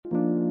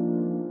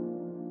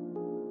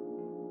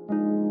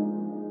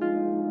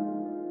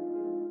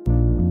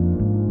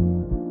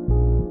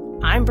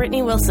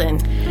Brittany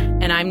Wilson.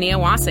 And I'm Nia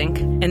Wasink,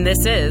 and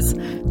this is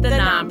The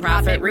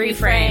Nonprofit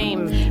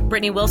Reframe.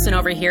 Brittany Wilson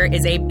over here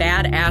is a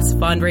badass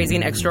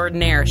fundraising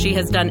extraordinaire. She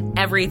has done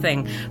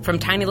everything from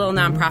tiny little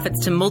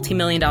nonprofits to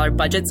multi-million-dollar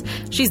budgets.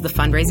 She's the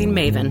fundraising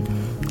maven.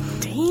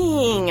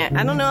 Dang,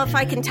 I don't know if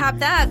I can top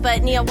that,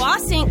 but Nia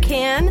Wasink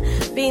can,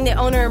 being the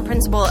owner and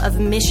principal of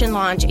Mission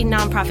Launch, a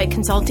nonprofit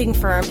consulting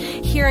firm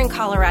here in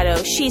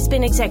Colorado. She's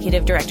been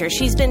executive director.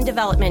 She's been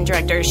development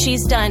director.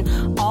 She's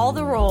done all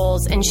the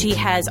roles, and she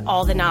has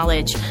all the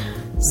knowledge.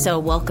 So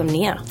welcome,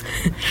 Nia.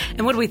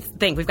 And what do we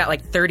think? We've got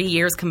like 30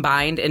 years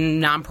combined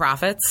in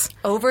nonprofits.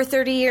 Over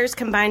 30 years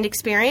combined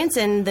experience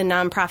in the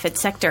nonprofit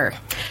sector.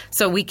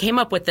 So we came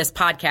up with this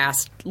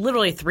podcast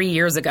literally 3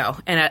 years ago,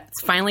 and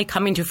it's finally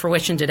coming to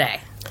fruition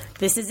today.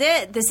 This is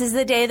it. This is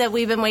the day that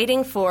we've been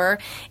waiting for.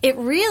 It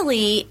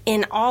really,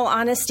 in all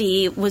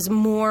honesty, was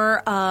more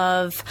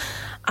of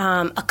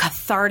a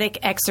cathartic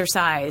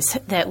exercise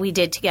that we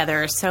did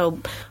together. So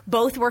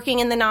both working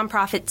in the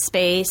nonprofit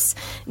space,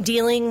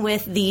 dealing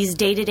with these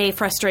day-to-day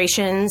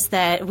frustrations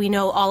that we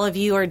know all of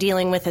you are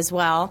dealing with as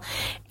well,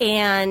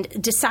 and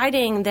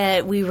deciding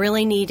that we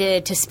really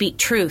needed to speak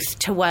truth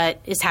to what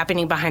is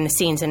happening behind the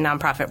scenes in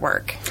nonprofit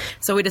work.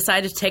 So we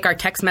decided to take our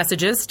text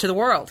messages to the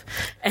world.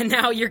 And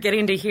now you're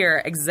getting to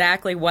hear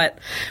exactly what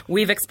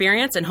we've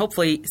experienced, and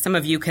hopefully some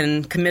of you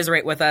can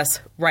commiserate with us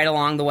right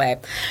along the way.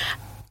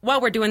 While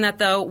we're doing that,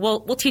 though, we'll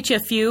teach you a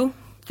few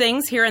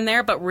things here and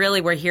there, but really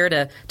we're here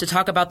to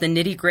talk about the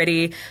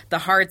nitty-gritty, the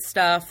hard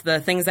stuff, the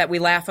things that we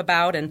laugh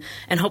about, and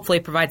hopefully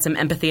provide some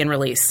empathy and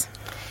release.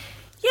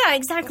 Yeah,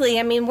 exactly.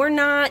 I mean, we're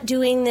not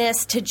doing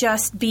this to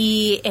just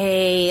be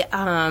a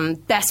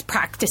best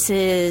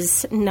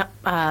practices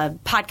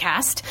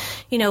podcast.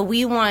 You know,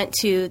 we want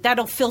to,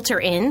 that'll filter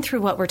in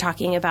through what we're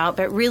talking about,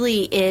 but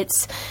really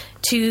it's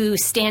to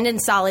stand in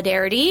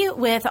solidarity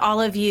with all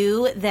of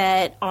you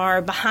that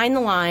are behind the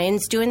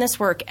lines doing this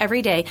work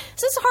every day.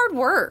 This is hard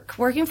work.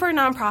 Working for a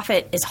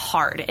nonprofit is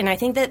hard. And I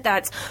think that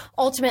that's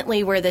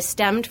ultimately where this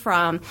stemmed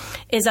from,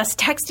 is us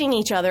texting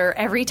each other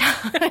every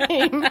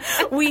time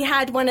we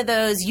had one of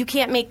those you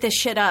can't make this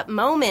shit up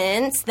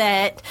moments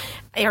that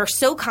are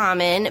so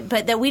common,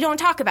 but that we don't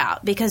talk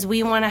about because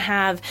we want to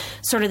have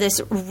sort of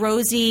this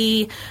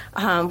rosy,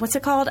 what's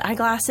it called?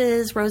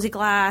 Eyeglasses, rosy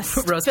glass.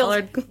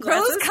 Rose-colored glasses?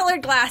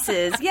 Rose-colored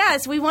glasses.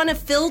 Yes, we want to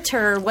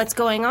filter what's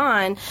going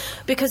on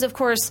because, of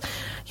course,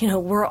 you know,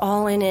 we're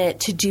all in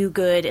it to do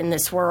good in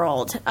this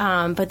world.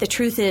 But the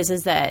truth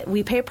is that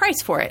we pay a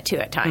price for it, too,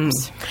 at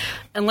times.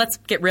 And let's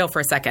get real for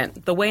a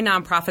second. The way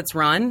nonprofits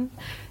run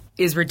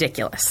is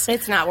ridiculous.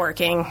 It's not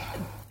working.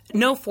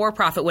 No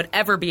for-profit would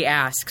ever be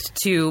asked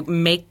to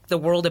make the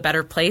world a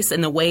better place in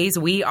the ways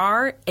we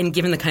are and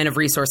given the kind of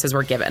resources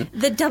we're given.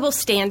 The double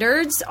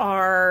standards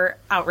are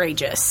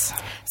outrageous.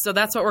 So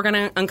that's what we're going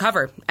to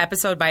uncover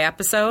episode by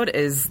episode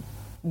is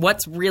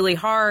what's really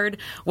hard,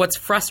 what's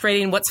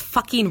frustrating, what's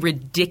fucking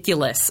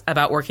ridiculous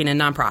about working in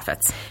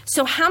nonprofits.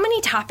 So how many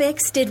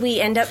topics did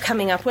we end up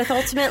coming up with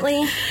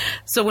ultimately?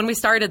 So when we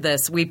started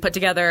this, we put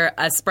together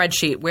a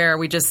spreadsheet where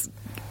we just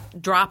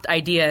dropped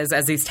ideas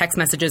as these text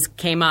messages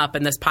came up,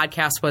 and this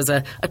podcast was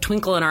a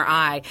twinkle in our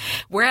eye.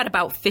 We're at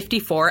about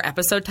 54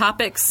 episode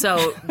topics,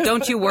 so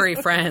don't you worry,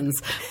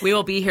 friends. We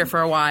will be here for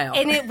a while.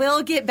 And it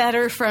will get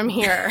better from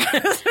here.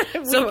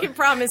 We can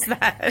promise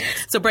that.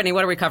 So, Brittany,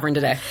 what are we covering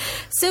today?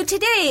 So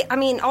today, I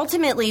mean,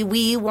 ultimately,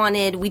 we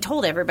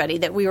told everybody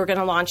that we were going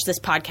to launch this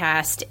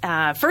podcast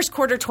first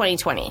quarter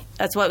 2020.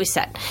 That's what we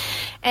said.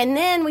 And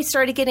then we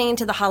started getting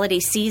into the holiday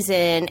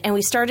season, and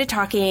we started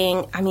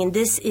talking, I mean,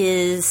 this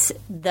is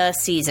the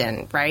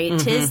season, right?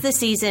 Mm-hmm. 'Tis the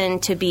season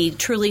to be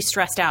truly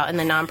stressed out in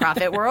the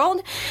nonprofit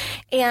world.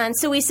 And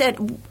so we said,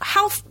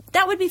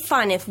 that would be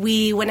fun if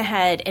we went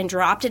ahead and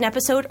dropped an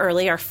episode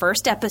early, our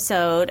first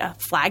episode, a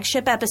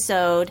flagship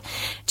episode,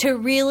 to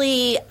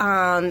really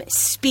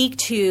speak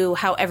to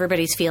how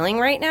everybody's feeling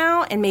right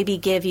now and maybe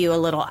give you a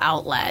little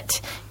outlet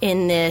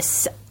in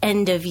this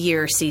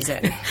end-of-year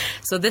season.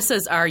 So this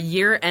is our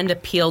year-end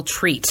appeal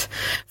treat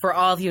for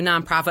all of you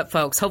nonprofit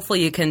folks.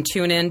 Hopefully you can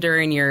tune in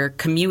during your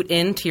commute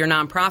into your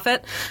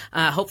nonprofit.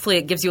 Hopefully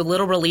it gives you a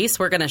little release.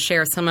 We're going to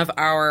share some of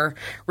our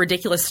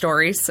ridiculous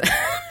stories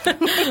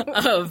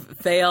of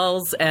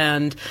fails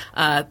and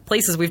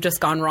places we've just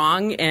gone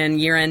wrong in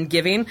year-end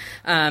giving.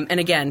 And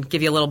again,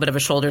 give you a little bit of a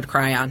shoulder to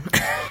cry on.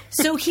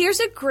 So here's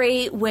a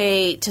great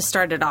way to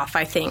start it off,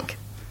 I think.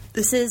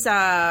 This is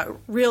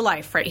real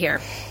life right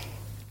here.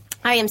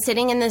 I am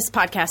sitting in this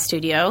podcast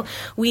studio.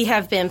 We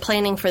have been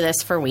planning for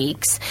this for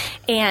weeks,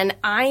 and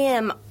I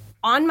am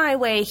on my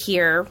way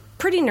here,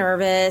 pretty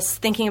nervous,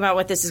 thinking about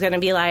what this is going to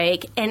be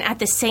like, and at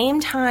the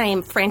same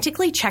time,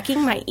 frantically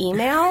checking my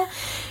email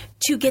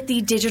to get the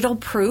digital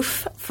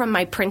proof from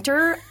my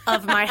printer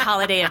of my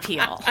holiday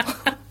appeal.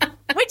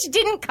 Which which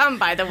didn't come,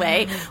 by the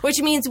way,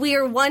 which means we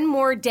are one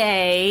more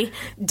day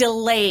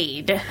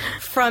delayed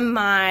from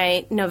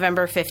my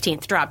November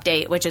 15th drop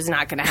date, which is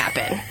not going to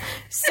happen.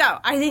 So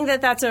I think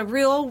that that's a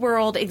real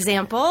world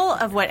example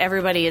of what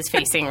everybody is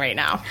facing right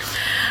now.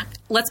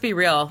 Let's be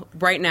real.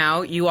 Right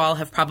now, you all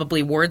have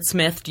probably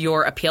wordsmithed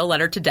your appeal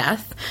letter to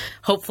death.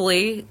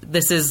 Hopefully,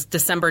 this is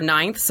December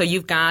 9th, so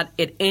you've got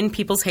it in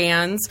people's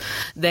hands.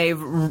 They've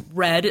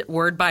read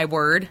word by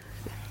word.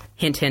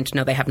 Hint, hint,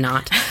 no, they have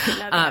not. No,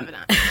 they have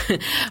not.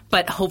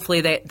 But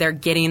hopefully they're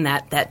getting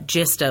that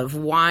gist of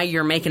why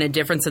you're making a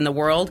difference in the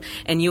world,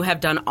 and you have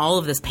done all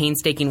of this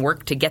painstaking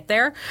work to get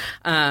there,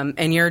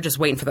 and you're just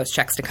waiting for those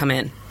checks to come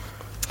in.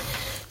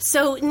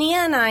 So Nia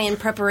and I, in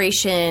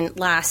preparation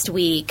last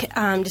week,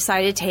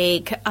 decided to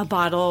take a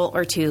bottle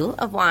or two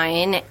of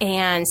wine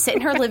and sit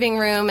in her living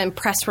room and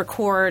press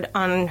record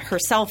on her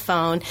cell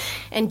phone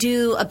and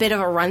do a bit of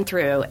a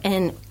run-through.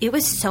 And it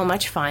was so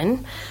much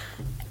fun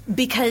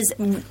because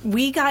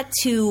we got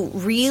to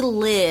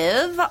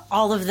relive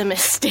all of the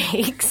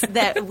mistakes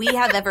that we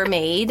have ever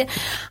made.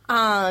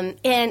 And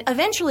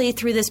eventually,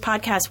 through this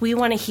podcast, we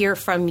want to hear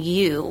from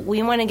you.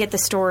 We want to get the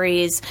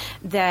stories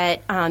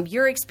that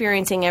you're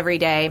experiencing every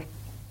day.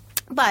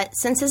 But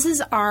since this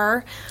is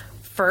our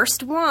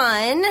first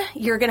one,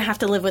 you're going to have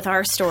to live with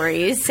our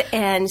stories.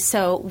 And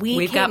so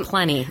we've got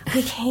plenty.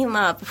 We came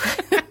up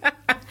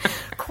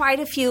quite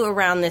a few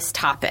around this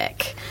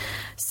topic.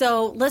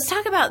 So let's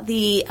talk about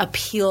the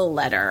appeal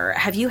letter.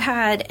 Have you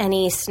had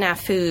any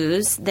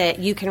snafus that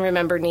you can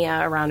remember,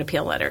 Nia, around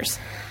appeal letters?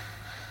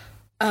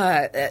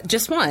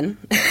 Just one.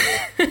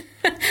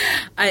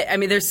 I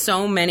mean, there's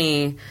so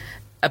many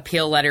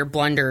appeal letter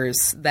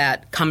blunders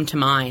that come to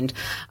mind.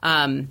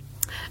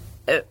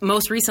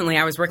 Most recently,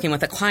 I was working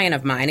with a client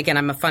of mine. Again,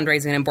 I'm a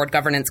fundraising and board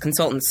governance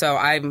consultant, so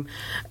I'm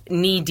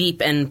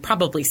knee-deep in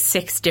probably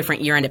 6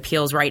 different year-end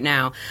appeals right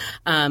now.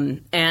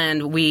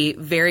 And we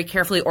very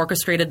carefully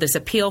orchestrated this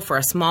appeal for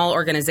a small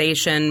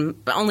organization,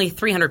 only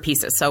 300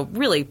 pieces, so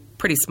really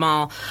pretty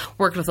small.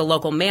 Worked with a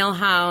local mail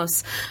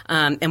house,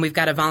 and we've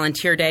got a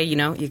volunteer day. You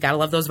know, you got to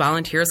love those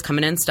volunteers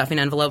coming in, stuffing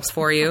envelopes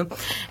for you.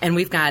 And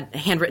we've got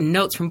handwritten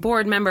notes from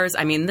board members.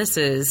 I mean, this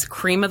is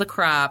cream of the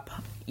crop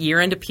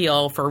year-end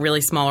appeal for a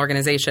really small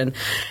organization.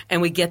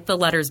 And we get the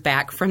letters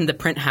back from the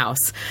print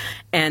house,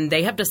 and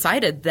they have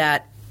decided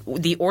that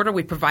the order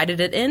we provided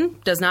it in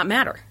does not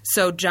matter.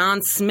 So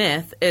John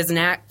Smith is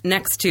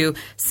next to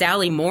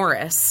Sally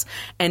Morris,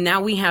 and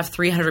now we have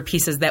 300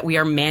 pieces that we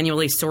are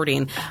manually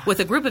sorting with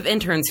a group of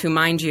interns who,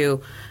 mind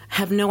you,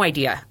 have no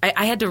idea.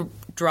 I had to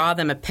draw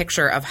them a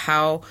picture of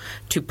how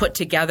to put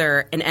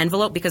together an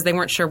envelope because they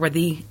weren't sure where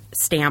the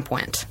stamp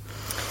went.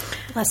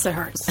 Bless their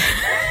hearts.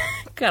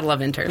 Gotta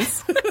love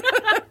interns.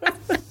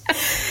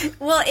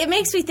 Well, it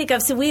makes me think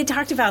of, so we had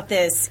talked about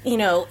this, you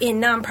know, in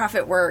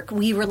nonprofit work,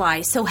 we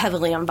rely so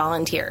heavily on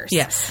volunteers.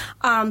 Yes.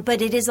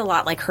 But it is a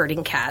lot like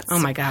herding cats. Oh,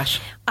 my gosh.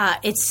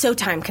 It's so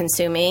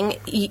time-consuming.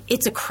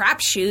 It's a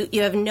crapshoot.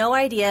 You have no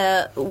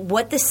idea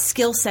what the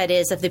skill set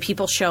is of the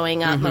people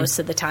showing up most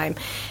of the time.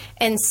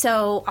 And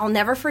so I'll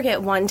never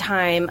forget one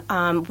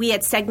time we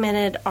had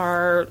segmented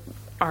our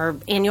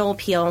annual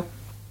appeal,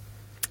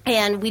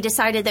 and we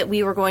decided that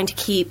we were going to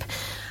keep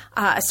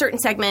a certain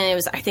segment. It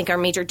was, I think, our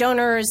major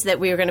donors that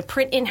we were going to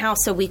print in-house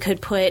so we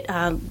could put,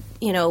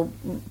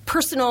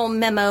 personal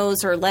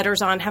memos or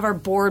letters on, have our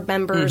board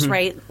members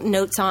write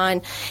notes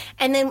on.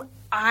 And then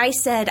I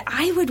said,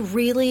 I would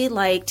really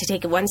like to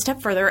take it one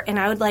step further, and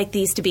I would like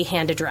these to be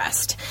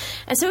hand-addressed.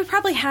 And so we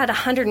probably had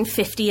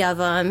 150 of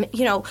them,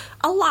 you know,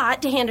 a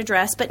lot to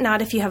hand-address, but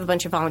not if you have a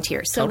bunch of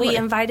volunteers. So we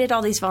invited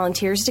all these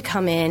volunteers to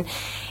come in,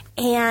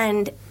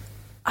 and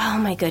oh,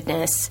 my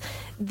goodness.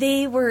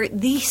 They were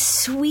the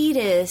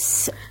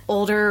sweetest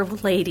older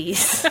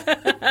ladies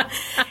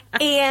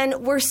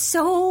and were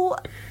so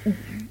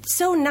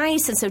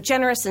nice and so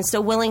generous and so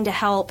willing to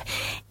help.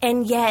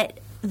 And yet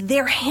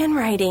their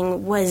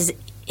handwriting was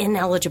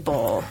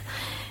ineligible.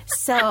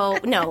 So,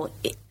 no,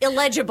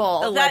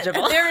 illegible.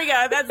 Illegible. There we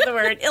go. That's the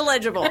word.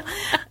 Illegible.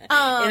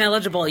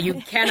 Ineligible. You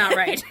cannot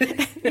write.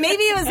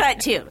 Maybe it was that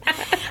too.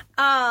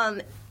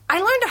 I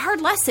learned a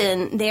hard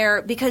lesson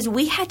there because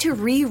we had to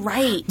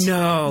rewrite.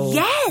 No.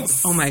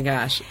 Yes. Oh, my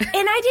gosh. And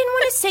I didn't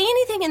want to say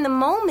anything in the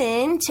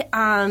moment.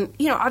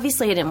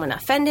 Obviously I didn't want to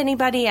offend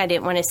anybody. I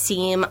didn't want to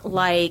seem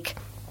like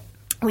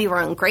we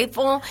were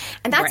ungrateful.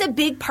 And that's a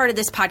big part of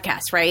this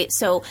podcast, right?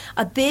 So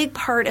a big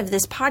part of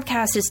this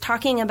podcast is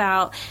talking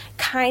about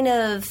kind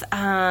of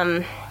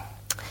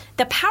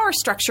the power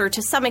structure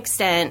to some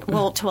extent,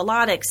 well, to a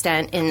lot of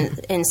extent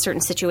in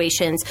certain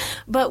situations.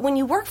 But when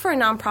you work for a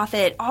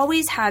nonprofit,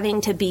 always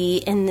having to be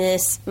in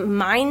this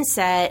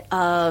mindset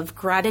of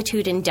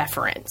gratitude and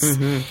deference.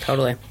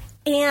 Totally.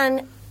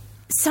 And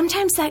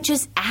sometimes that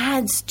just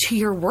adds to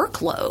your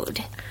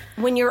workload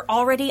when you're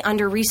already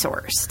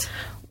under-resourced.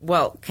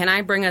 Well, can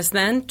I bring us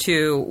then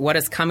to what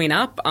is coming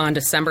up on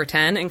December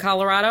 10 in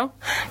Colorado?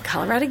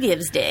 Colorado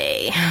Gives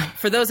Day.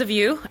 For those of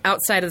you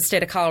outside of the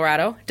state of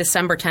Colorado,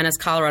 December 10 is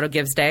Colorado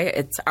Gives Day.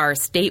 It's our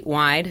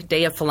statewide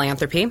day of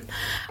philanthropy.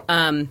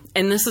 And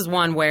this is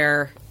one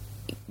where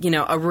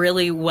a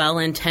really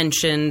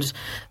well-intentioned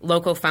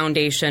local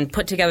foundation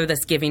put together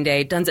this giving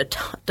day, does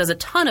a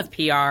ton of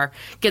PR,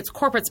 gets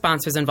corporate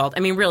sponsors involved.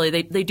 I mean, really,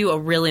 they do a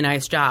really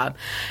nice job.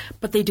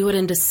 But they do it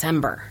in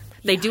December.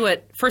 They do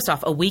it, first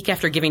off, a week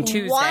after Giving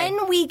Tuesday.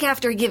 1 week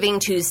after Giving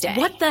Tuesday.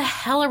 What the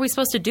hell are we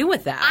supposed to do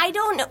with that? I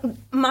don't know.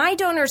 My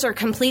donors are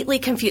completely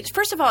confused.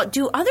 First of all,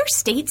 do other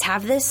states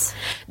have this?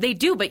 They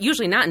do, but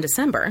usually not in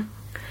December.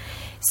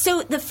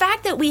 So the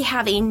fact that we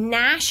have a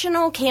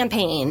national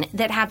campaign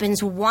that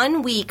happens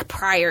 1 week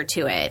prior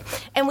to it,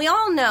 and we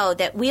all know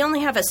that we only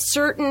have a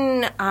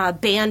certain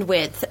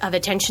bandwidth of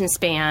attention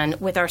span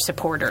with our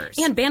supporters.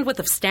 And bandwidth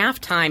of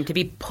staff time to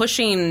be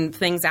pushing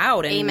things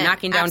out and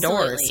knocking down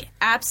doors.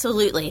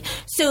 Absolutely.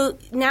 So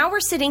now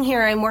we're sitting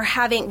here and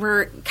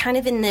we're kind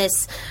of in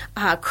this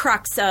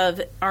crux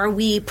of, are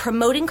we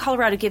promoting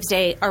Colorado Gives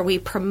Day? Are we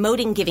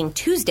promoting Giving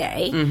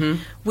Tuesday,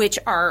 which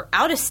our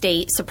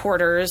out-of-state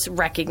supporters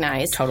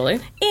recognize? Totally.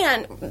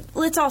 And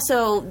let's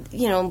also,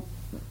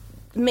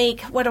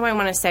 make, what do I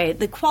want to say?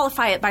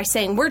 Qualify it by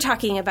saying we're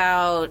talking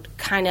about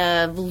kind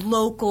of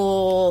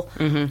local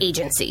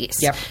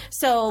agencies. Yep.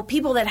 So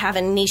people that have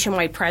a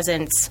nationwide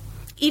presence,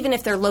 even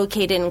if they're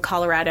located in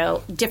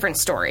Colorado, different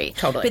story.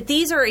 Totally. But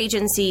these are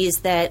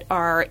agencies that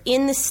are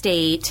in the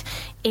state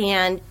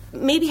and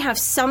maybe have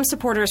some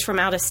supporters from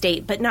out of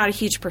state, but not a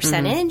huge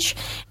percentage.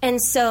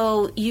 And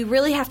so you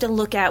really have to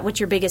look at what's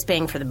your biggest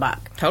bang for the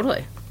buck.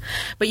 Totally.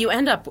 But you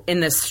end up in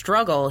this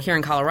struggle here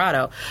in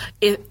Colorado.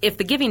 If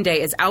the Giving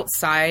Day is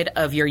outside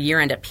of your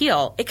year-end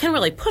appeal, it can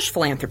really push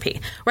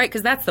philanthropy, right?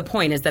 Because that's the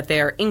point, is that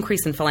they're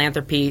increasing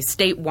philanthropy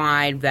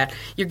statewide, that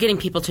you're getting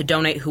people to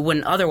donate who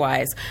wouldn't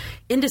otherwise.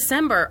 In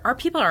December, our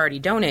people are already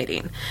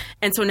donating.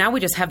 And so now we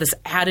just have this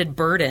added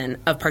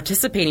burden of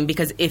participating,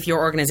 because if your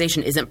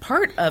organization isn't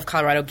part of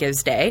Colorado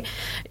Gives Day,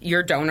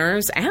 your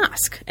donors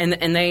ask. And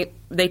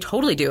they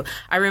totally do.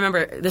 I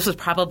remember this was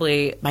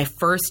probably my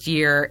first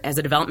year as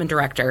a development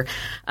director.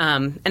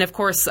 And of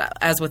course,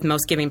 as with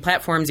most giving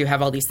platforms, you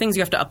have all these things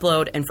you have to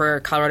upload. And for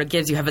Colorado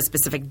Gives, you have a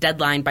specific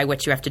deadline by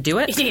which you have to do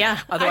it. Yeah.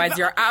 Otherwise,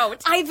 you're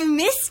out. I've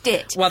missed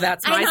it. Well,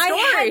 that's my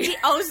story.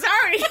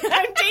 Sorry.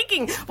 I'm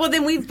taking. Well,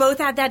 then we've both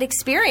had that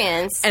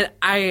experience. And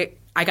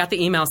I got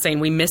the email saying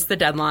we missed the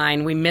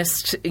deadline. We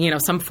missed,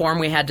 some form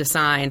we had to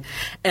sign.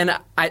 And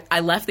I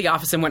left the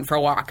office and went for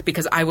a walk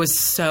because I was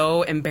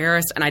so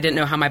embarrassed and I didn't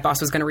know how my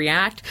boss was going to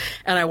react.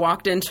 And I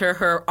walked into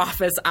her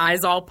office,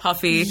 eyes all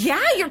puffy.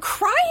 Yeah, you're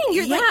crying.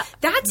 You're like,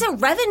 that's a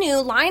revenue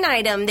line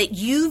item that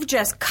you've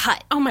just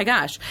cut. Oh, my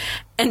gosh.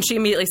 And she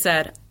immediately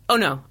said, oh,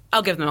 no,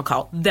 I'll give them a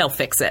call. They'll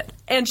fix it.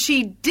 And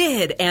she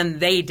did, and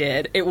they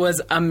did. It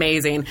was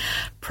amazing.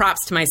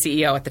 Props to my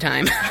CEO at the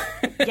time.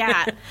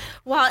 Yeah.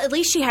 Well, at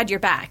least she had your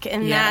back,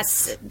 and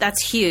yes.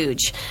 that's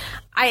huge.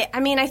 I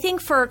mean, I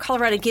think for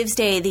Colorado Gives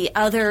Day, the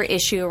other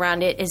issue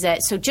around it is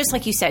that, so just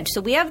like you said,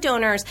 so we have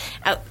donors.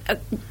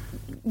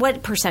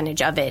 What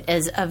percentage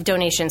of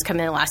donations come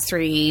in the last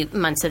 3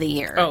 months of the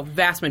year? Oh,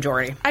 vast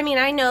majority. I mean,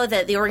 I know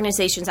that the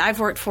organizations I've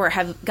worked for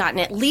have gotten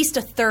at least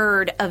a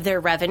third of their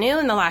revenue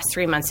in the last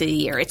 3 months of the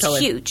year. It's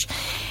totally huge.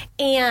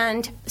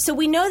 And so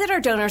we know that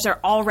our donors are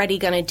already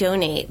going to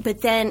donate,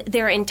 but then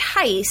they're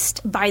enticed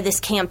by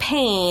this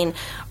campaign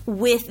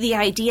with the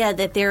idea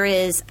that there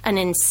is an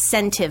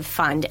incentive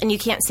fund. And you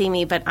can't see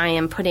me, but I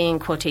am putting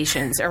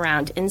quotations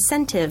around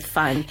incentive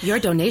fund. Your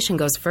donation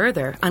goes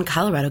further on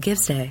Colorado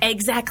Gives Day.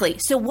 Exactly.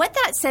 So what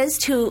that says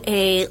to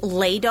a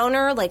lay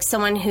donor, like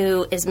someone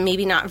who is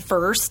maybe not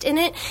versed in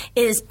it,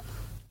 is,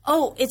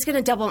 oh, it's going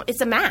to double.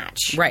 It's a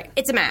match. Right.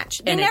 It's a match.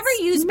 They And never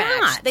it's use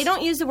not. match. They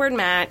don't use the word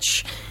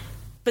match,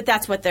 but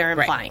that's what they're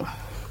implying. Right.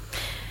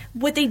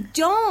 What they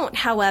don't,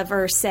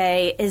 however,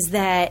 say is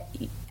that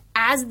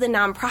as the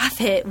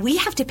nonprofit, we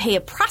have to pay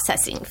a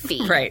processing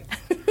fee. Right.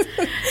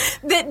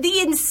 That the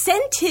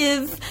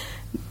incentive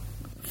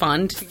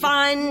Fund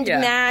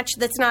match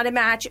that's not a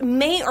match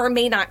may or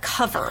may not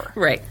cover.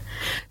 Right.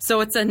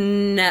 So it's a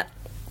net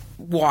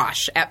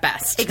wash at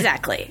best.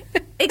 Exactly.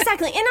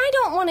 Exactly. And I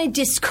don't want to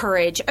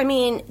discourage. I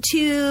mean,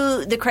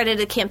 to the credit of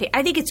the campaign,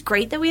 I think it's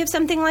great that we have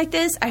something like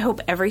this. I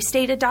hope every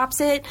state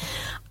adopts it.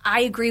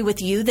 I agree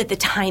with you that the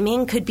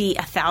timing could be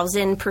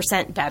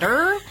 1,000%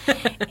 better.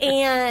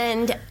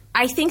 And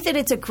I think that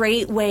it's a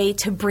great way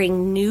to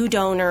bring new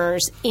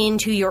donors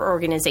into your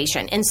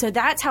organization. And so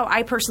that's how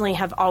I personally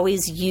have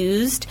always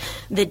used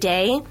the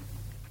day.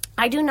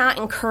 I do not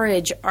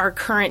encourage our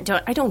current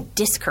I don't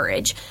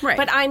discourage, right,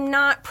 but I'm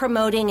not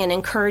promoting and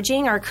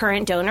encouraging our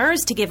current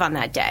donors to give on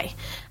that day.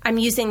 I'm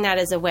using that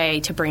as a way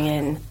to bring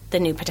in the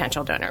new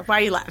potential donor. Why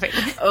are you laughing?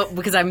 Oh,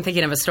 because I'm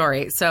thinking of a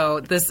story. So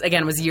this,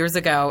 again, was years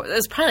ago. It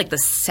was probably like the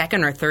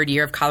second or third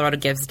year of Colorado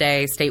Gives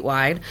Day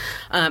statewide.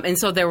 And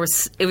so it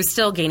was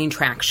still gaining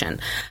traction.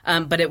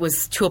 But it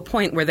was to a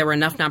point where there were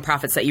enough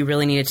nonprofits that you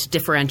really needed to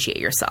differentiate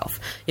yourself.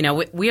 You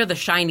know, we are the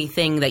shiny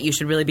thing that you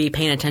should really be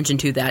paying attention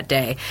to that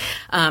day.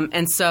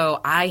 And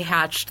so I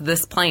hatched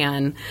this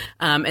plan,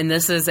 and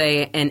this is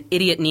an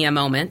idiot Nia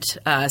moment.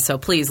 So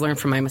please learn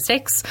from my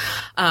mistakes,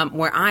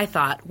 where I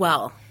thought,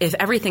 well, if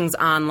everything's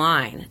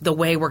online, the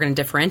way we're going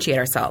to differentiate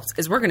ourselves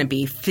is we're going to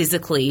be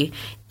physically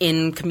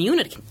in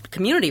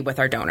community with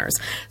our donors.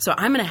 So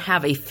I'm going to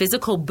have a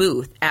physical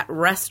booth at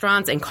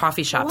restaurants and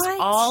coffee shops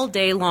all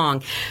day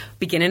long,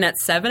 beginning at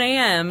 7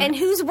 a.m. And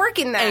who's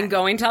working there? And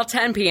going till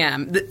 10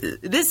 p.m.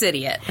 This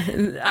idiot.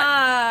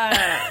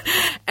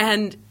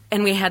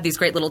 And we had these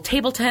great little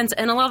table tents,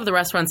 and a lot of the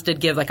restaurants did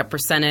give like a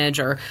percentage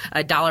or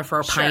 $1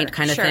 for a pint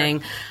kind of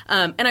thing.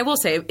 And I will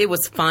say it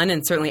was fun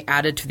and certainly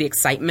added to the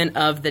excitement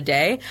of the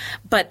day.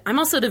 But I'm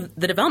also the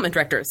development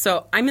director,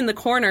 so I'm in the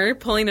corner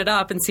pulling it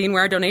up and seeing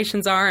where our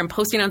donations are and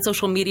posting on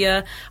social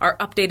media our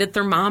updated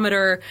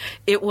thermometer.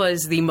 It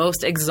was the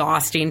most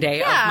exhausting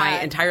day of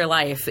my entire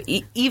life,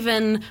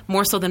 even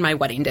more so than my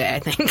wedding day, I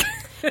think.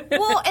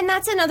 Well, and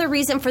that's another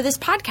reason for this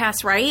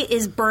podcast, right,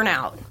 is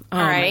burnout. Oh,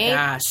 all right?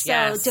 My gosh,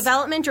 So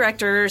development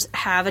directors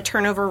have a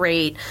turnover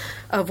rate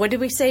of, what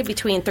did we say,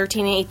 between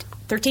 13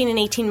 and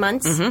 18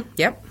 months? Mm-hmm.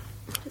 Yep.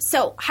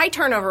 So high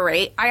turnover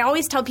rate. I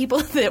always tell people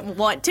that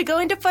want to go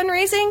into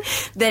fundraising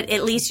that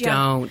at least you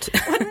don't.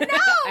 Well, no,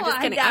 I'm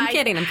just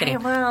kidding. I'm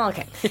kidding. Well,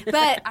 okay,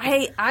 but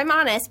I'm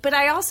honest. But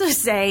I also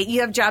say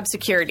you have job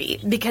security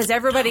because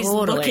everybody's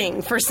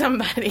looking for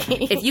somebody.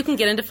 If you can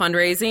get into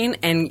fundraising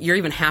and you're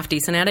even half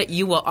decent at it,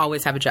 you will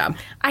always have a job.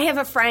 I have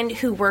a friend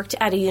who worked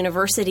at a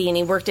university and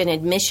he worked in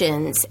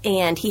admissions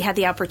and he had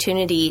the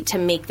opportunity to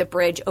make the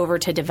bridge over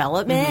to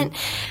development.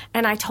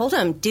 And I told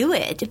him, do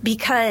it,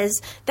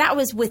 because that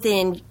was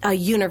within a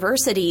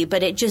university,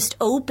 but it just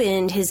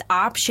opened his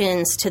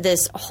options to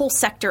this whole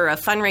sector of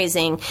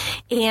fundraising.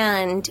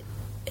 And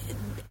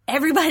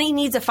everybody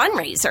needs a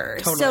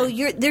fundraiser.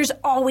 Totally. So there's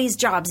always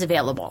jobs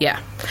available. Yeah.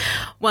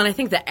 Well, and I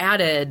think the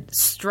added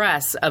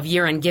stress of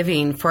year-end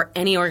giving for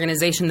any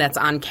organization that's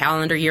on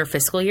calendar year,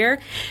 fiscal year,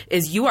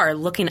 is you are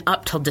looking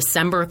up till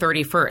December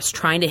 31st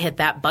trying to hit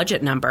that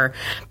budget number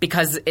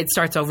because it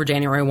starts over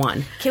January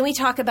 1. Can we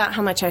talk about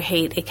how much I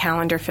hate a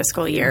calendar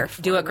fiscal year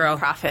for Do it, girl.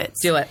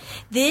 profits? Do it.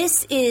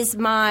 This is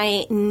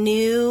my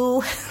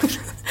new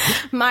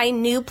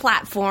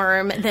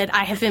platform that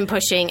I have been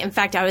pushing. In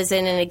fact, I was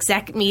in an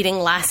exec meeting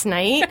last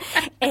night,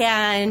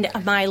 and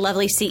my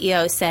lovely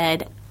CEO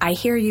said, I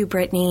hear you,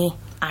 Brittany.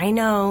 I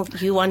know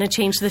you want to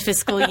change the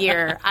fiscal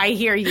year. I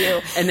hear you.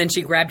 And then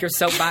she grabbed your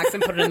soapbox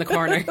and put it in the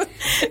corner.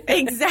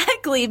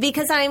 Exactly,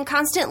 because I am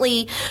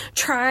constantly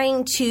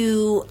trying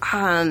to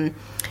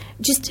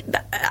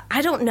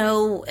I don't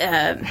know,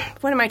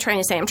 what am I trying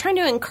to say? I'm trying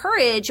to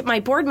encourage my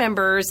board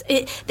members.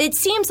 It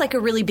seems like a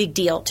really big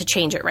deal to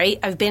change it, right?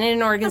 I've been in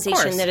an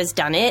organization that has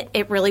done it.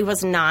 It really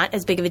was not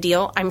as big of a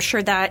deal. I'm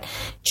sure that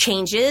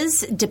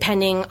changes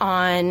depending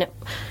on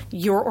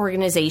your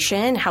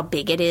organization, how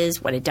big it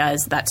is, what it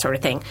does, that sort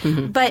of thing.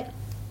 But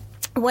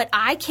what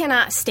I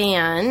cannot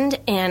stand,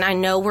 and I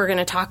know we're going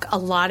to talk a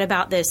lot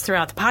about this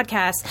throughout the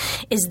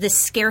podcast, is the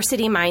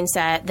scarcity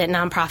mindset that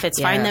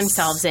nonprofits find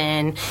themselves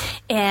in,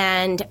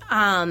 and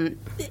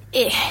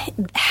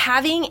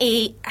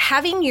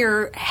having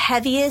your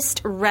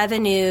heaviest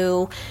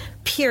revenue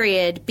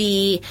period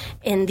be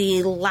in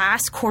the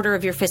last quarter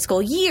of your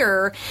fiscal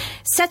year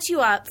sets you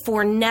up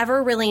for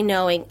never really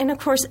knowing. And of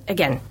course,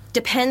 again,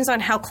 depends on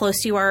how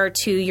close you are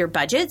to your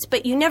budgets,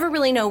 but you never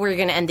really know where you're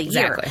going to end the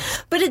year.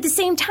 But at the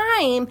same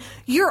time,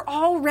 you're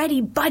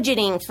already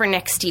budgeting for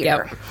next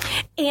year.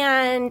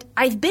 And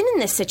I've been in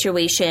this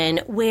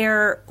situation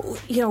where,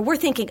 we're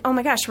thinking, oh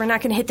my gosh, we're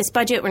not going to hit this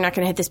budget. We're not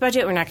going to hit this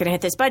budget. We're not going to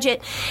hit this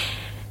budget.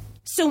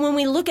 So when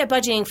we look at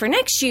budgeting for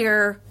next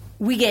year,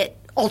 we get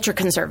ultra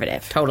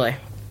conservative. Totally.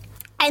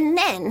 And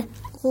then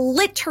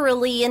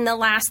literally in the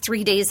last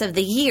 3 days of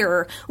the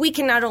year, we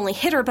can not only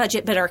hit our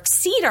budget, but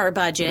exceed our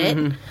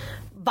budget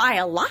by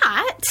a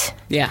lot.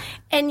 Yeah.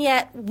 And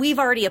yet we've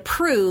already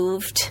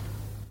approved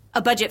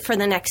a budget for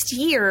the next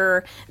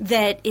year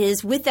that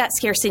is with that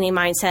scarcity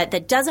mindset,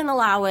 that doesn't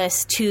allow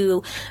us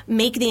to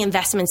make the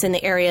investments in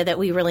the area that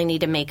we really need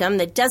to make them,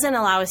 that doesn't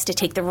allow us to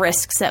take the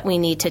risks that we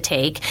need to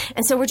take.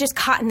 And so we're just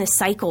caught in this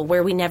cycle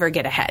where we never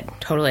get ahead.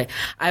 Totally.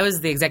 I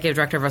was the executive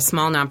director of a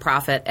small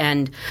nonprofit,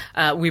 and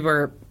we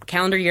were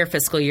calendar year,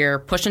 fiscal year,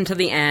 pushing to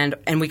the end,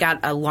 and we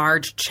got a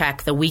large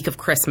check the week of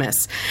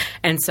Christmas.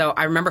 And so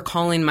I remember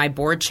calling my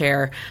board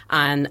chair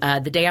on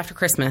the day after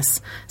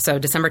Christmas, so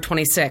December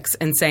 26th,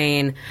 and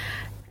saying,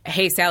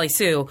 hey, Sally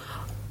Sue,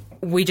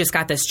 we just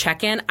got this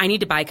check in. I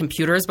need to buy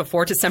computers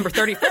before December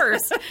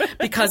 31st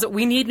because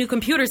we need new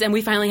computers and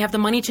we finally have the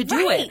money to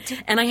do it.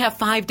 And I have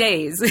 5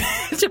 days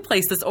to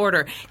place this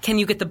order. Can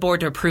you get the board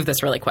to approve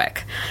this really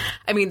quick?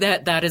 I mean,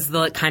 that is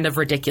the kind of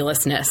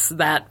ridiculousness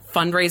that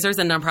fundraisers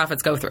and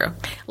nonprofits go through.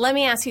 Let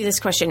me ask you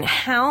this question.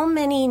 How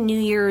many New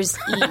Year's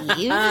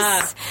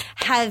Eves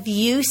have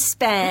you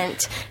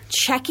spent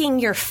checking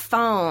your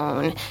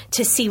phone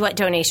to see what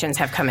donations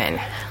have come in?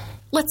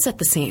 Let's set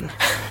the scene.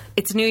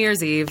 It's New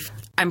Year's Eve.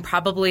 I'm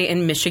probably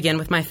in Michigan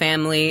with my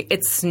family.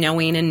 It's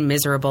snowing and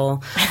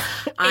miserable.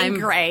 And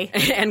gray.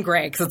 And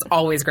gray, because it's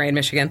always gray in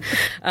Michigan.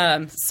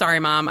 Sorry,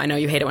 Mom. I know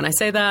you hate it when I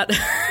say that.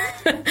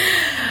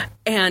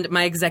 And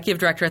my executive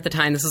director at the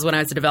time, this is when I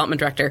was the development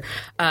director,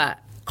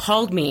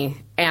 called me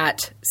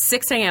at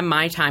 6 a.m.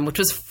 my time, which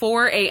was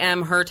 4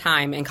 a.m. her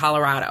time in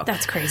Colorado.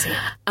 That's crazy.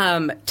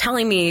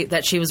 Telling me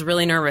that she was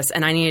really nervous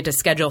and I needed to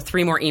schedule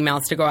 3 more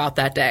emails to go out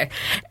that day.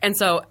 And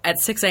so at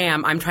 6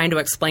 a.m., I'm trying to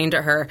explain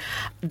to her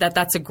that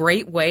that's a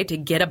great way to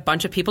get a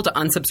bunch of people to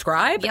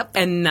unsubscribe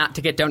and not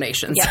to get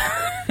donations. Yep.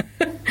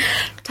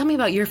 Tell me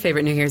about your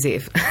favorite New Year's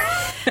Eve.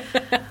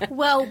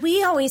 Well,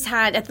 we always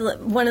had, at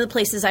one of the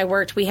places I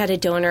worked, we had a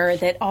donor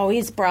that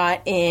always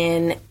brought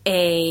in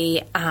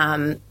they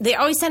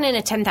always sent in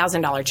a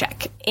 $10,000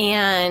 check.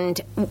 And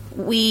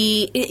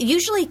it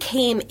usually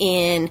came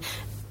in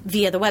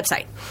via the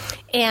website.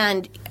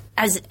 And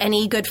as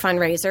any good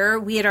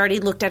fundraiser, we had already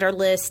looked at our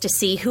list to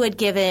see who had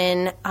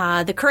given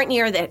the current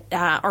year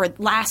or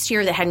last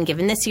year that hadn't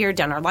given this year,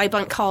 done our live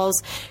bunt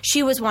calls.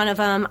 She was one of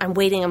them. I'm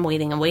waiting.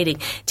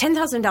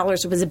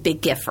 $10,000 was a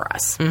big gift for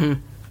us.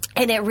 Mm-hmm.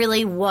 And it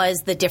really was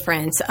the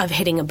difference of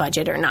hitting a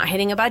budget or not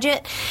hitting a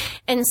budget.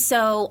 And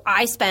so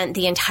I spent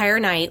the entire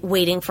night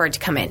waiting for it to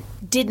come in.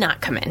 Did not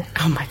come in.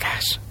 Oh, my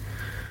gosh.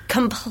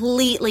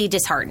 Completely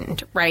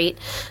disheartened, right?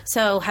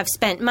 So have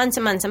spent months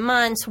and months and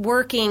months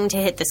working to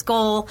hit this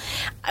goal.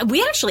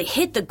 We actually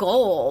hit the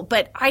goal,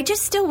 but I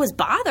just still was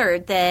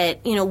bothered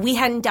that, we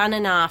hadn't done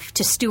enough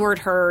to steward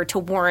her to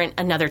warrant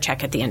another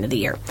check at the end of the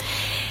year.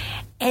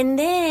 And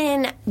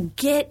then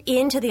get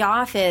into the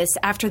office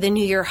after the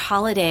New Year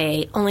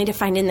holiday only to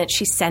find in that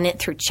she sent it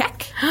through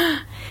check.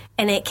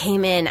 And it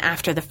came in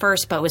after the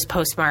first, but was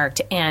postmarked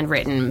and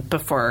written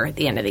before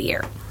the end of the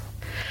year.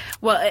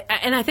 Well,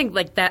 and I think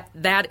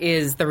that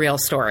is the real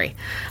story.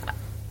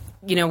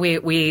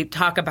 We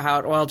talk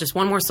about, just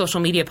one more social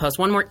media post,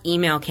 one more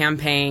email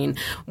campaign,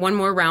 one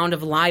more round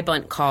of live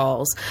bunt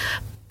calls.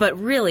 But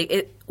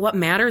really, what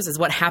matters is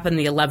what happened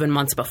the 11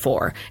 months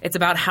before. It's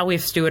about how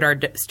we've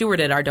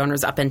stewarded our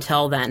donors up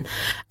until then.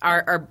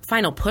 Our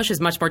final push is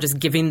much more just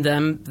giving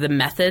them the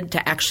method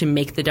to actually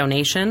make the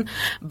donation.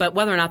 But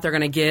whether or not they're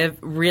going to give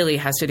really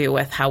has to do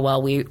with how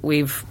well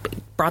we've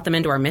brought them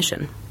into our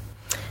mission.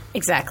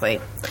 Exactly.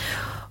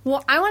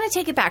 Well, I want to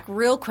take it back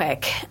real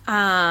quick,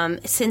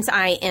 since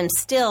I am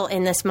still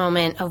in this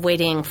moment of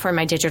waiting for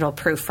my digital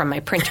proof from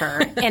my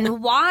printer.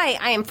 And why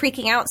I am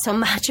freaking out so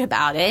much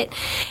about it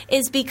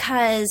is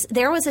because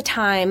there was a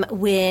time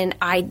when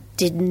I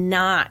did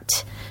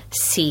not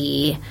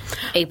see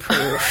a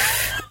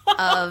proof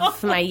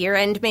of my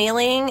year-end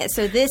mailing.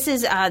 So this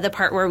is the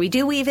part where we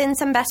do weave in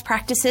some best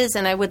practices,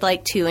 and I would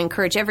like to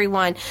encourage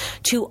everyone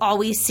to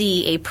always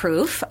see a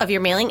proof of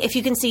your mailing. If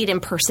you can see it in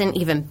person,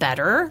 even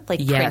better,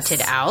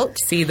 printed out.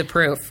 See the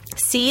proof.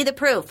 See the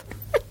proof.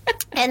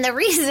 And the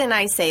reason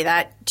I say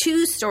that,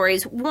 2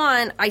 stories.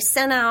 One, I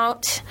sent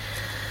out...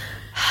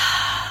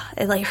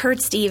 I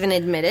heard Steven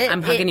admit it.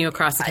 I'm hugging you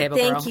across the table,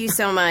 Thank you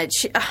so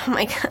much. Oh,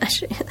 my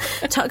gosh.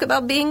 Talk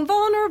about being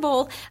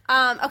vulnerable.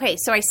 Okay,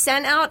 so I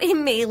sent out a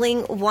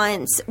mailing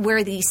once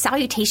where the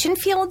salutation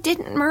field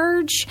didn't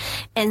merge.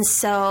 And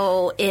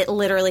so it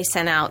literally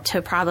sent out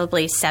to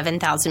probably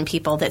 7,000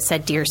 people that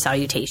said, "Dear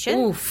Salutation."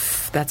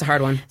 Oof, that's a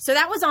hard one. So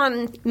that was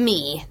on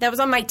me. That was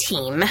on my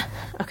team.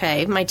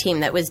 Okay, my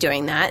team that was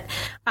doing that.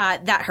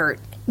 That hurt.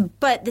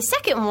 But the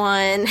second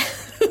one...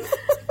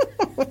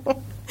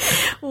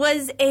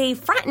 was a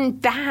front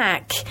and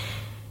back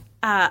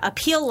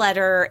appeal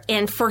letter,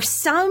 and for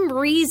some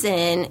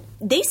reason,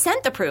 they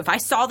sent the proof. I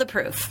saw the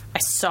proof.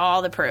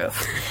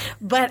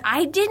 But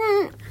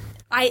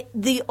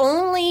the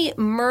only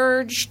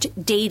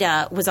merged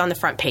data was on the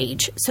front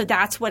page, so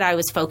that's what I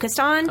was focused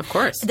on. Of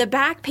course. The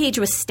back page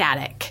was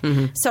static,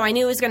 so I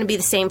knew it was going to be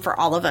the same for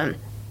all of them.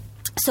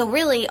 So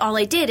really, all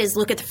I did is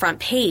look at the front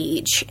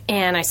page,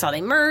 and I saw they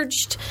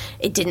merged.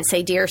 It didn't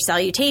say "Dear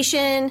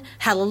Salutation,"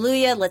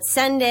 hallelujah, let's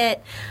send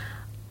it.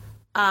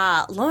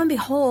 Lo and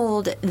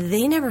behold,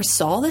 they never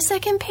saw the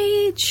second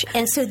page,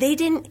 and so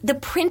the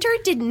printer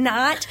did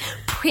not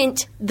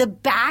print the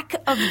back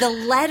of the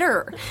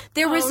letter.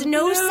 There was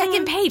no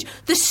second page.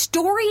 The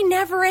story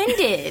never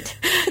ended.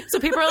 So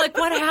people are like,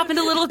 what happened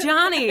to little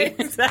Johnny?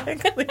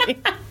 Exactly.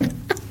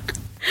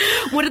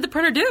 What did the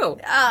printer do?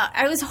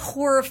 I was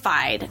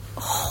horrified.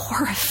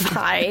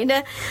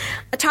 I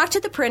talked to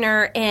the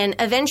printer, and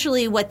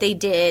eventually what they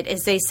did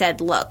is they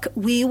said, look,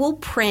 we will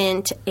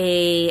print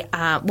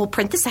we'll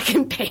print the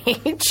second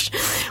page.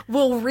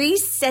 We'll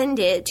resend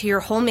it to your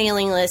whole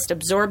mailing list,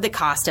 absorb the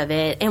cost of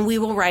it, and we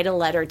will write a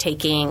letter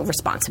taking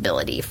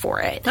responsibility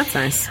for it. That's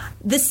nice.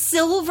 The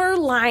silver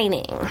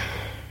lining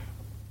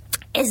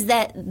is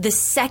that the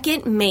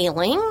second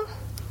mailing...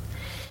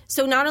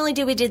 So not only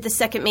did we do the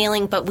second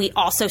mailing, but we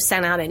also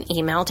sent out an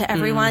email to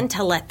everyone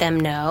to let them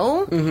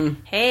know,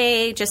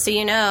 hey, just so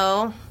you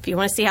know, if you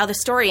want to see how the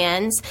story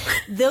ends,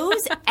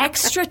 those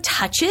extra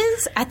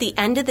touches at the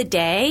end of the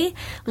day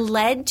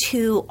led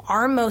to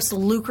our most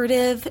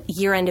lucrative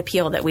year-end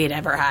appeal that we had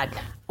ever had.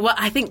 Well,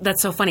 I think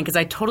that's so funny because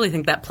I totally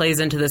think that plays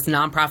into this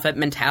nonprofit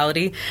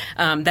mentality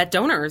that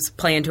donors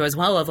play into as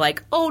well of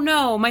like, oh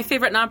no, my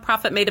favorite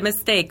nonprofit made a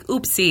mistake.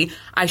 Oopsie,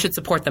 I should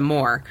support them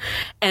more.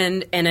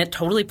 And it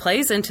totally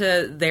plays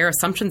into their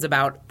assumptions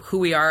about who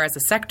we are as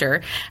a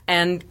sector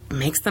and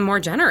makes them more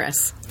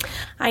generous.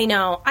 I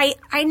know.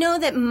 I know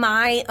that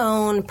my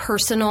own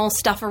personal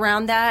stuff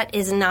around that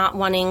is not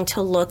wanting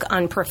to look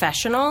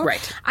unprofessional.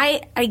 Right.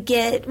 I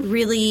get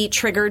really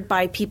triggered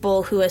by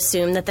people who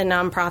assume that the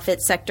nonprofit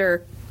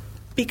sector,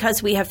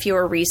 because we have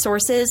fewer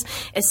resources,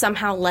 is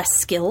somehow less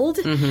skilled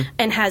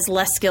and has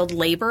less skilled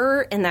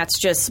labor, and that's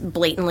just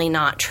blatantly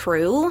not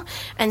true.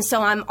 And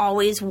so I'm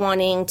always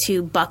wanting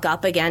to buck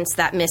up against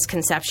that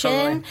misconception.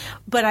 Totally.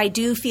 But I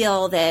do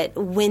feel that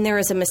when there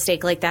is a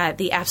mistake like that,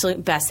 the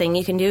absolute best thing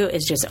you can do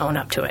is just own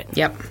up to it.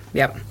 Yep.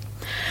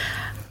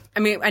 I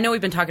mean, I know we've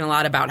been talking a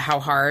lot about how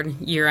hard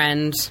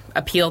year-end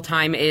appeal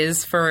time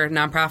is for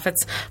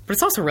nonprofits, but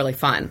it's also really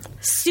fun.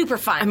 Super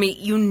fun. I mean,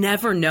 you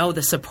never know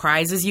the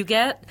surprises you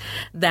get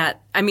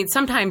that, I mean,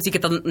 sometimes you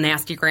get the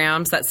nasty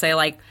grams that say,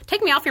 like,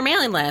 take me off your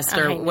mailing list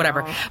or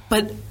whatever.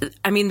 But,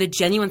 I mean, the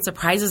genuine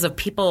surprises of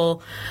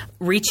people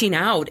reaching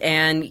out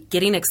and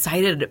getting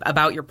excited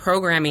about your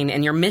programming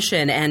and your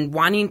mission and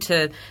wanting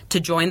to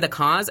join the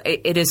cause,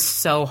 it is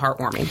so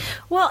heartwarming.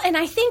 Well, and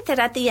I think that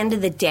at the end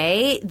of the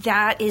day,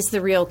 that is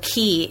the real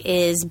key,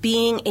 is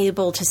being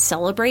able to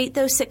celebrate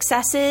those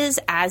successes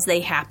as they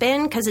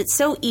happen, because it's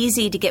so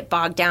easy to get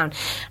bogged down.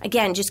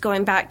 Again, just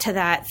going back to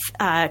that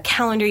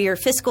calendar year,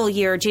 fiscal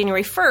year,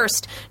 January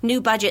 1st, new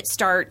budget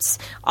starts.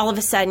 All of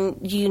a sudden,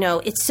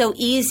 it's so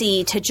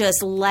easy to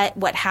just let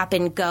what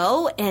happened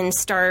go and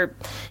start,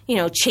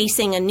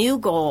 chasing a new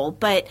goal.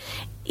 But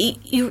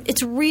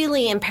it's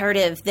really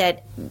imperative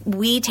that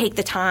we take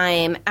the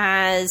time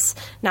as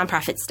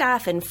nonprofit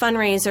staff and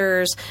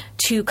fundraisers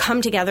to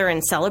come together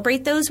and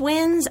celebrate those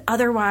wins.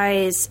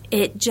 Otherwise,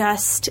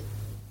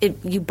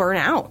 you burn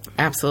out.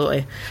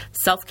 Absolutely.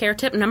 Self-care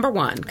tip number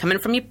 1, coming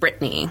from you,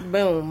 Brittany.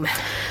 Boom.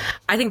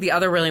 I think the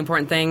other really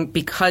important thing,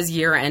 because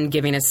year-end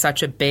giving is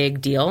such a big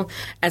deal,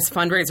 as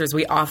fundraisers,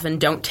 we often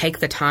don't take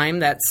the time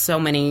that so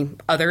many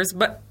others,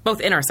 but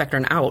both in our sector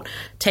and out,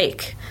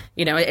 take.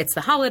 It's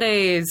the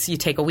holidays, you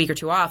take a week or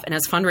two off, and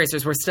as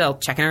fundraisers, we're still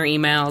checking our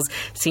emails,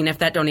 seeing if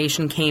that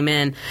donation came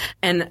in.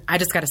 And I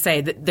just got to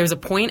say, that there's a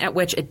point at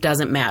which it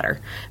doesn't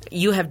matter.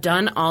 You have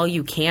done all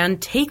you can.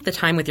 Take the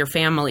time with your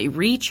family,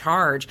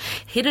 recharge,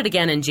 hit it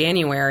again in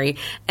January,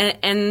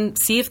 and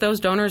see if those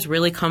donors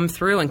really come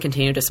through and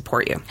continue to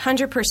support you.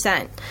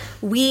 100%.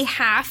 We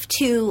have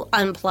to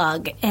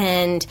unplug,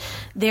 and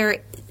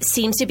there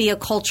seems to be a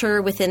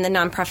culture within the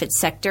nonprofit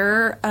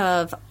sector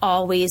of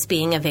always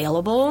being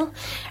available,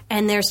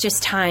 and there's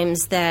just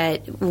times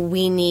that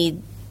we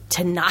need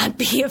to not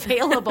be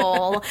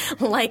available,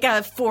 like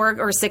 4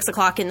 or 6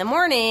 o'clock in the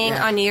morning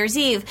on New Year's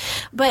Eve,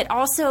 but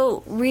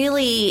also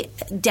really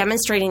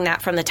demonstrating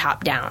that from the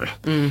top down.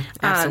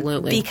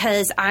 Absolutely.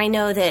 Because I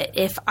know that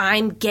if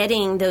I'm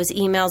getting those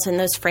emails and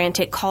those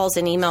frantic calls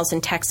and emails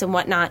and texts and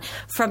whatnot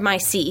from my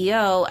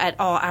CEO at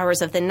all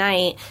hours of the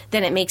night,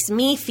 then it makes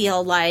me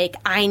feel like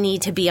I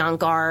need to be on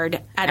guard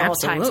at all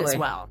times as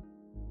well.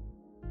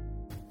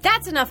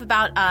 That's enough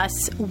about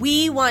us.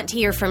 We want to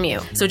hear from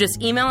you. So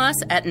just email us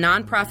at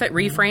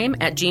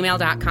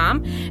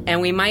nonprofitreframe@gmail.com,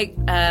 and we might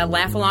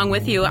laugh along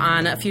with you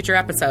on a future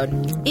episode.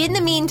 In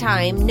the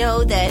meantime,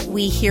 know that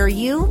we hear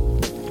you.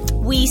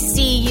 We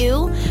see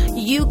you.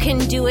 You can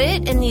do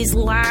it in these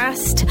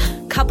last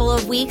couple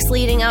of weeks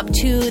leading up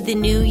to the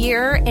new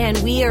year, and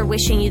we are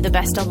wishing you the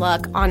best of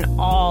luck on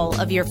all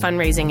of your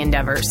fundraising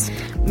endeavors.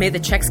 May the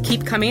checks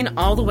keep coming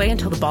all the way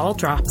until the ball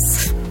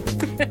drops.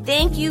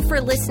 Thank you for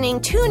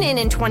listening. Tune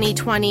in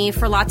 2020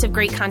 for lots of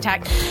great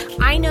content.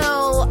 I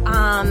know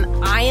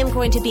I am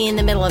going to be in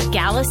the middle of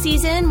gala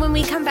season when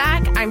we come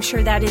back. I'm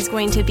sure that is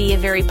going to be a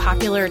very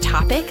popular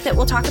topic that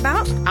we'll talk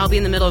about. I'll be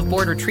in the middle of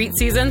board retreat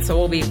season, so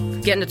we'll be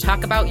getting to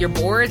talk about your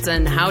boards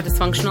and how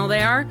dysfunctional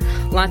they are.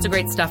 Lots of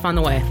great stuff on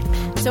the way.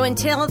 So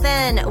until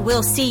then,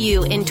 we'll see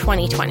you in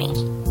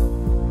 2020.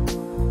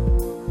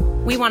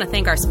 We want to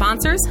thank our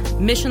sponsors,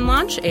 Mission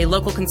Launch, a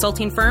local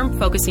consulting firm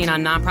focusing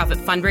on nonprofit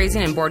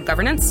fundraising and board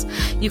governance.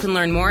 You can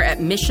learn more at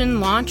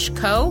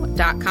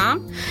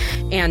missionlaunchco.com,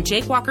 and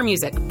Jake Walker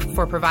Music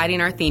for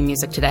providing our theme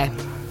music today.